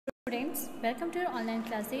students, welcome to your online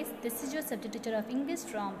classes. This is your subject teacher of English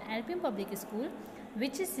from LPM Public School,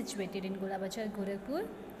 which is situated in Golabachar, Gorakhpur.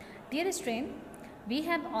 Dear student, we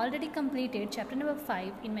have already completed chapter number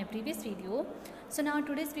 5 in my previous video. So now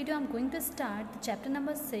today's video I am going to start the chapter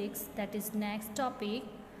number 6, that is next topic,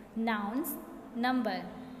 nouns, number.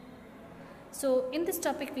 So in this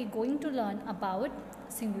topic we are going to learn about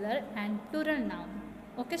singular and plural noun.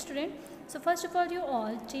 Okay student, so first of all you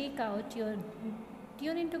all take out your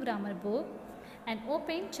Tune into grammar book and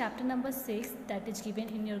open chapter number 6 that is given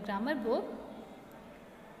in your grammar book.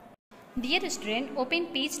 Dear student, open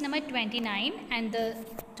page number 29 and the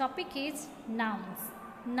topic is nouns,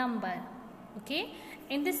 number. Okay,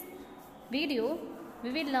 in this video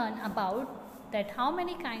we will learn about that how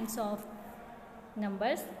many kinds of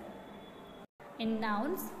numbers in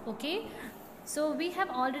nouns. Okay, so we have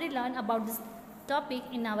already learned about this topic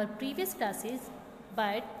in our previous classes,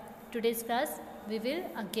 but today's class we will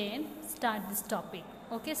again start this topic.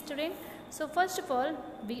 Okay student, so first of all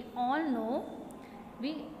we all know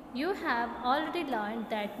you have already learned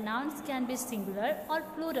that nouns can be singular or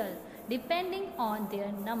plural depending on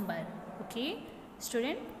their number. Okay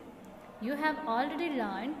student, you have already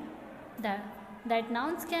learned that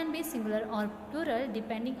nouns can be singular or plural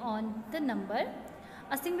depending on the number.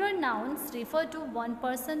 A singular nouns refer to one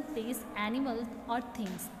person, place, animal or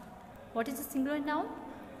things. What is a singular noun?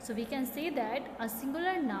 So we can say that a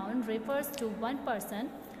singular noun refers to one person,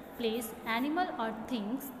 place, animal or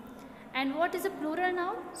things. And what is a plural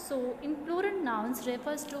noun? So in plural nouns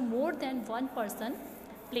refers to more than one person,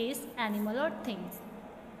 place, animal or things.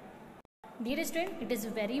 Dear student, it is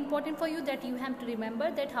very important for you that you have to remember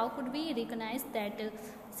that how could we recognize that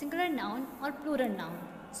singular noun or plural noun.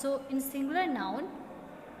 So in singular noun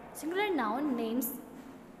names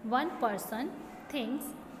one person, things,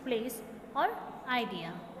 place or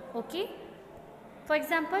idea. Okay, for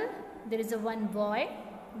example, there is a one boy,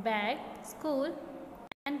 bag, school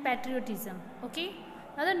and patriotism. Okay,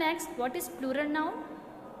 now the next, what is plural noun?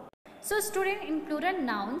 So student, in plural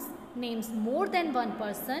nouns names more than one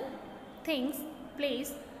person, things,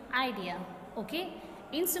 place, idea. Okay,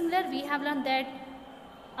 in singular we have learned that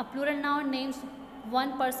a plural noun names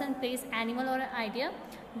one person, place, animal or idea,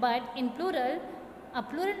 but in plural a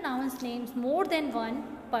plural nouns names more than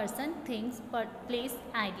one person, things, place,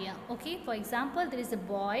 idea. Okay, for example, there is a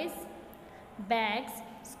boys, bags,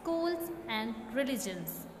 schools and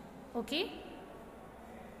religions. Okay,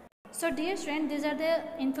 so dear friend, these are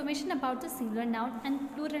the information about the singular noun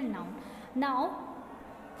and plural noun. Now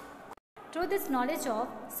through this knowledge of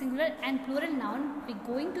singular and plural noun, we are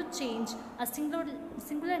going to change a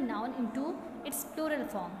singular noun into its plural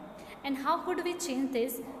form. And how could we change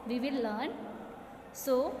this? We will learn.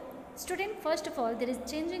 So student, first of all, there is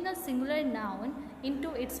changing a singular noun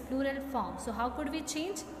into its plural form. So how could we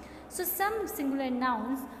change? So some singular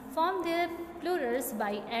nouns form their plurals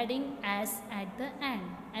by adding as at the end.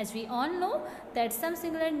 As we all know that some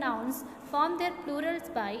singular nouns form their plurals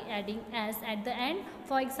by adding as at the end.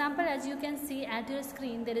 For example, as you can see at your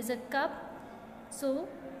screen, there is a cup. So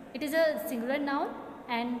it is a singular noun.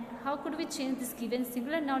 And how could we change this given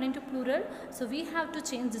singular noun into plural? So we have to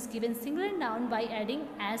change this given singular noun by adding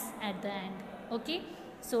as at the end. Okay,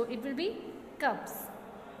 so it will be cups.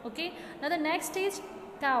 Okay, now the next is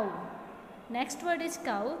cow. Next word is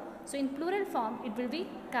cow. So in plural form it will be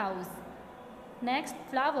cows. Next,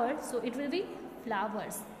 flower. So it will be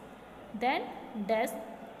flowers. Then desk,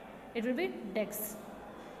 it will be desks.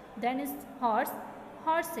 Then is horse,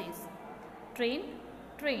 horses. Train,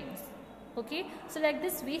 trains. Okay, so like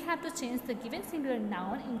this we have to change the given singular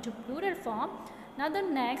noun into plural form. Now the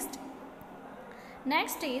next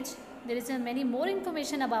stage, there is many more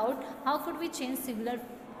information about how could we change singular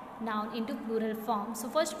noun into plural form. So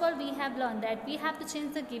first of all, we have learned that we have to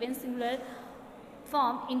change the given singular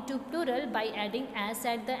form into plural by adding as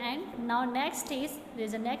at the end. Now next stage, there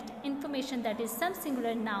is a next information, that is some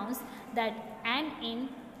singular nouns that end in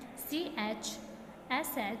ch,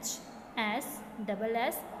 sh, s, double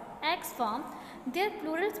s, x form their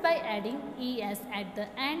plurals by adding es at the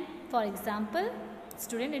end. For example,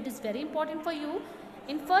 student, it is very important for you.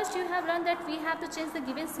 In first you have learned that we have to change the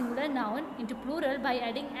given singular noun into plural by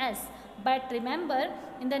adding s. But remember,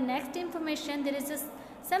 in the next information there is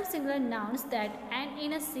some singular nouns that end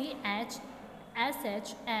in a ch,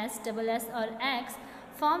 sh, s, double s or x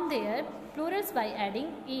form their plurals by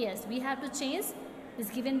adding es. We have to change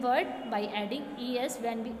this given word by adding es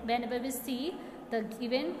whenever we see the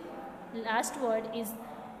given last word is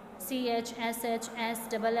ch, sh, s,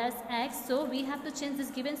 double s, x. So we have to change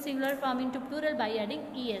this given singular form into plural by adding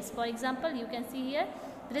es. For example, you can see here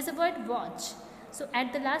there is a word watch. So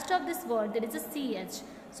at the last of this word there is a ch.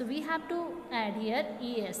 So we have to add here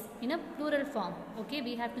es in a plural form. Okay,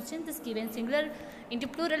 we have to change this given singular into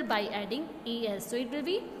plural by adding es. So it will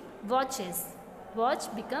be watches.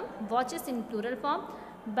 Watch become watches in plural form.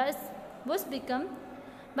 Bus become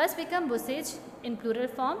bussage in plural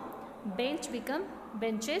form. Bench become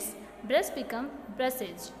benches. Brush become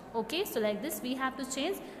brushes. Okay, so like this we have to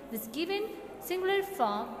change this given singular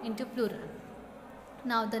form into plural.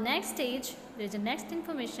 Now the next stage, there is a next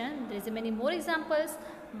information, there is a many more examples.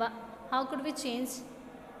 How could we change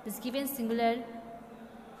this given singular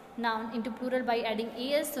noun into plural by adding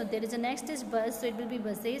es? So there is a next is bus, so it will be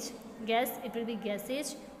busage. Gas, it will be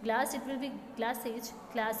gasage. Glass, it will be glassage.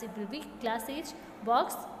 Class, it will be classage.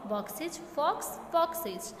 Box, boxage. Fox,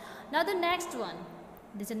 foxage. Now the next one,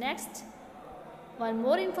 there is a next one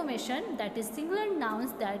more information, that is singular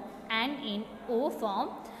nouns that end in o form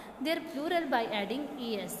their plural by adding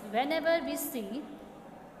es. Whenever we see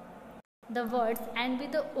the words end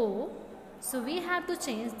with the o, so we have to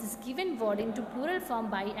change this given word into plural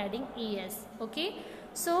form by adding es. Okay,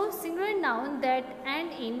 so singular noun that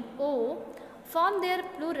end in o form their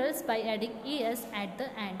plurals by adding es at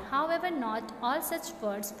the end. However, not all such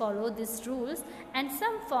words follow these rules, and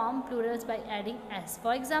some form plurals by adding s.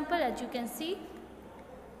 For example, as you can see,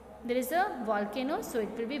 there is a volcano, so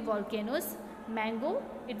it will be volcanoes. Mango,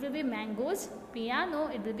 it will be mangoes. Piano,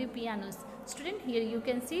 it will be pianos. Student, here you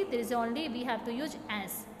can see there is only we have to use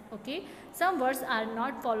as. Okay, some words are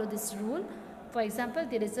not follow this rule. For example,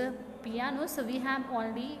 there is a piano, so we have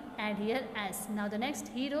only add here as. Now the next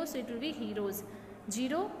hero, so it will be heroes.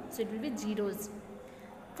 Zero, so it will be zeros.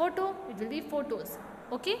 Photo, it will be photos.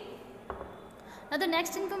 Okay. Now the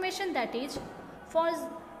next information, that is for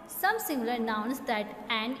some singular nouns that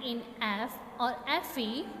end in f or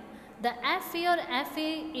fe, the fe or fa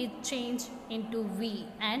is changed into v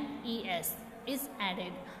and es is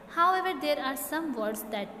added. However, there are some words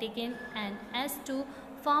that taken an s to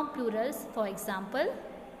form plurals. For example,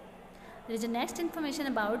 there is a next information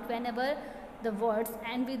about whenever the words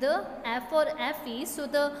end with the f or fe, so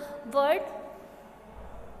the word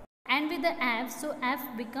end with the f, so f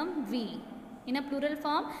become v in a plural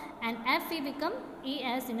form and fe become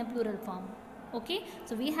es in a plural form. Okay,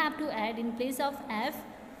 so we have to add in place of f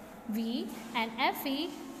v and fe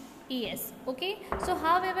es. Okay, so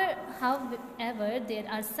however there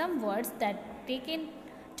are some words that take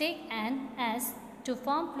an s to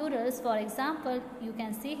form plurals. For example, you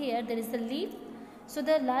can see here there is a leaf, so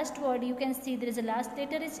the last word you can see there is a last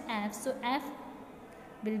letter is f, so f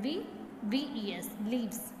will be ves,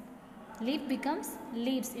 leaves. Leaf becomes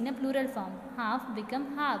leaves in a plural form. Half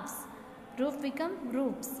become halves. Roof become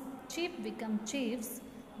roofs. Chief become chiefs.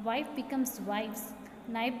 Wife becomes wives.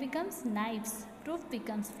 Knife becomes knives. Roof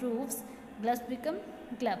becomes roofs. Gloves become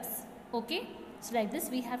gloves. Okay, so like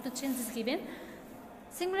this we have to change this given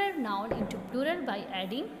singular noun into plural by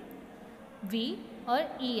adding v or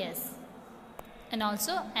es and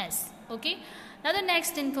also s. Okay, now the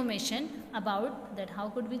next information about that how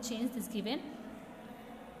could we change this given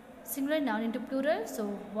singular noun into plural. So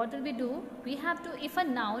what will we do? We have to, if a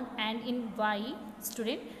noun end in y,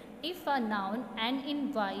 student, if a noun end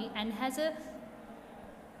in y and has a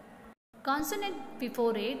consonant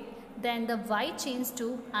before it, then the y changes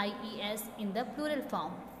to ies in the plural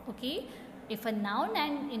form. Okay, if a noun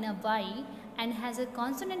end in a y and has a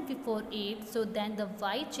consonant before it, so then the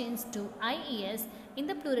y changes to ies in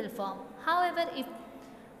the plural form. However, if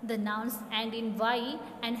the nouns end in y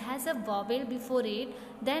and has a vowel before it,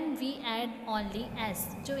 then we add only s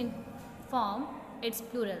to inform its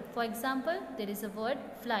plural. For example, there is a word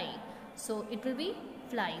fly, so it will be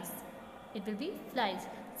flies. It will be flies.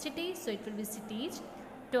 City, so it will be cities.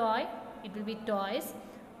 Toy, it will be toys.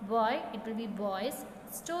 Boy, it will be boys.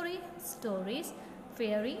 Story, stories.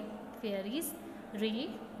 Fairy, fairies. Ray,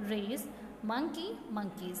 rays. Monkey,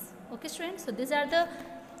 monkeys. Okay, students, so these are the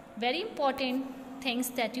very important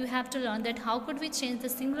things that you have to learn, that how could we change the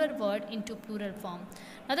singular word into plural form.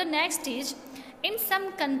 Now the next is in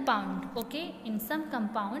some compound. Okay, in some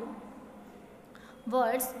compound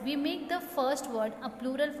words we make the first word a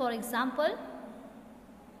plural. For example,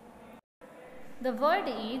 the word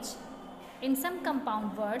is in some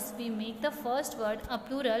compound words we make the first word a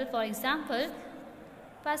plural. For example,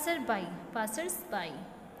 passerby, passers-by.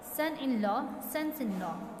 Son-in-law,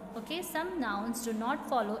 sons-in-law. Okay, some nouns do not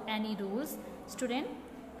follow any rules. Student,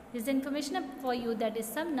 this information for you, that is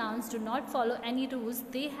some nouns do not follow any rules.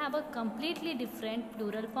 They have a completely different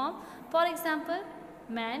plural form. For example,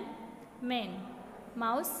 man, men.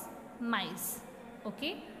 Mouse, mice.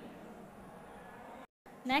 Okay.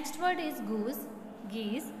 Next word is goose,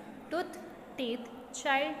 geese. Tooth, teeth.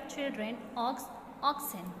 Child, children. Ox,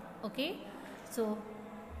 oxen. Okay. So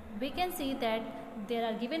we can see that there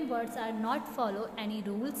are given words are not follow any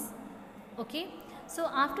rules. Okay, so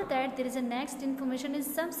after that there is a next information is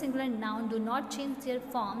some singular noun do not change their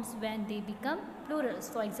forms when they become plurals.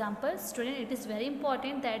 For example, student, it is very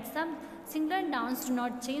important that some singular nouns do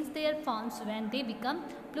not change their forms when they become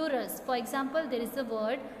plurals. For example, there is the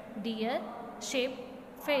word deer, ship,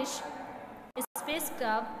 fish,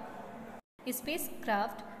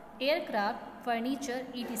 spacecraft, aircraft, furniture,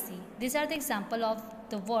 etc. These are the example of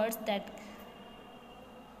the words that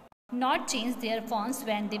not change their forms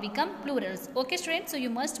when they become plurals. Okay students, so you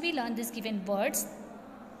must be learn these given words.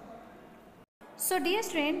 So dear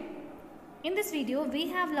student, in this video we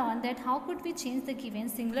have learned that how could we change the given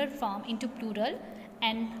singular form into plural,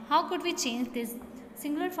 and how could we change this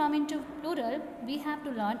singular form into plural we have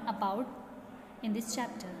to learn about in this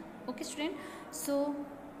chapter. Okay student, so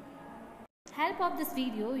help of this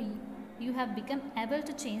video you have become able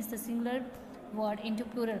to change the singular word into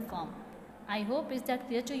plural form. I hope is that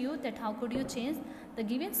clear to you that how could you change the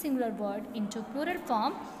given singular word into plural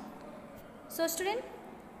form. So student,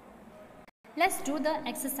 let's do the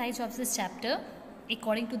exercise of this chapter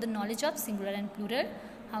according to the knowledge of singular and plural.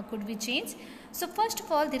 How could we change? So first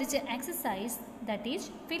of all, there is an exercise that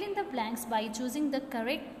is fill in the blanks by choosing the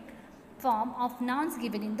correct form of nouns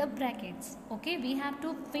given in the brackets. Okay, we have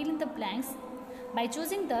to fill in the blanks by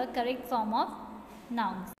choosing the correct form of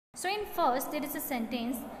nouns. So in first there is a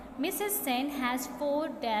sentence, Mrs. Sen has 4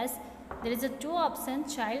 dash. There is a 2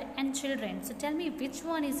 options, child and children. So tell me which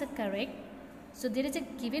one is correct. So there is a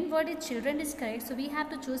given word is children is correct. So we have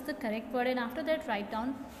to choose the correct word and after that write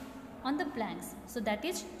down on the blanks. So that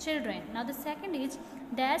is children. Now the second is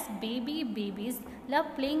dash babies love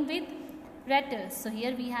playing with rattles. So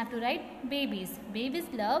here we have to write babies. Babies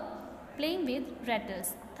love playing with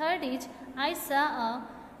rattles. Third is I saw a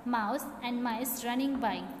mouse and mice running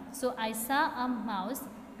by. So I saw a mouse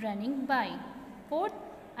running by. Fourth,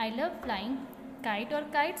 I love flying kite or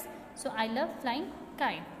kites. So I love flying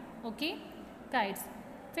kite. Okay, kites.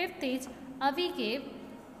 Fifth is Avi gave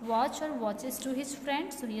watch or watches to his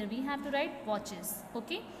friend. So here we have to write watches.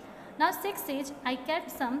 Okay. Now sixth is I kept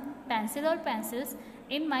some pencil or pencils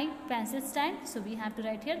in my pencil stand. So we have to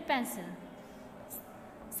write here pencil.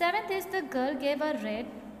 Seventh is the girl gave a red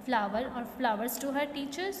flower or flowers to her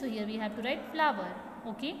teacher. So here we have to write flower.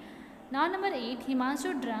 Okay. Now number 8,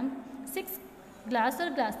 Himanshu drank 6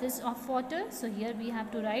 glasses of water. So here we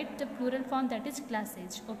have to write the plural form that is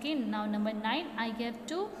glasses. Okay. Now number 9, I gave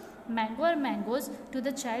 2 mangoes to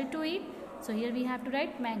the child to eat. So here we have to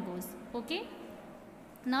write mangoes. Okay.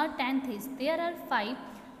 Now 10th is there are 5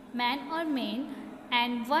 men or men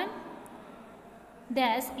and 1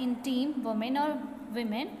 dash in team women or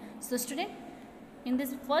women. So student, in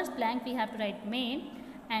this first blank we have to write men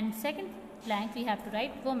and second blank we have to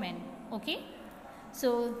write women. Okay,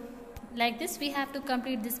 so like this we have to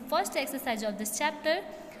complete this first exercise of this chapter.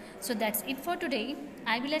 So that's it for today.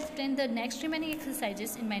 I will explain the next remaining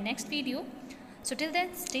exercises in my next video. So till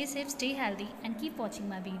then, stay safe, stay healthy and keep watching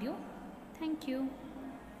my video. Thank you.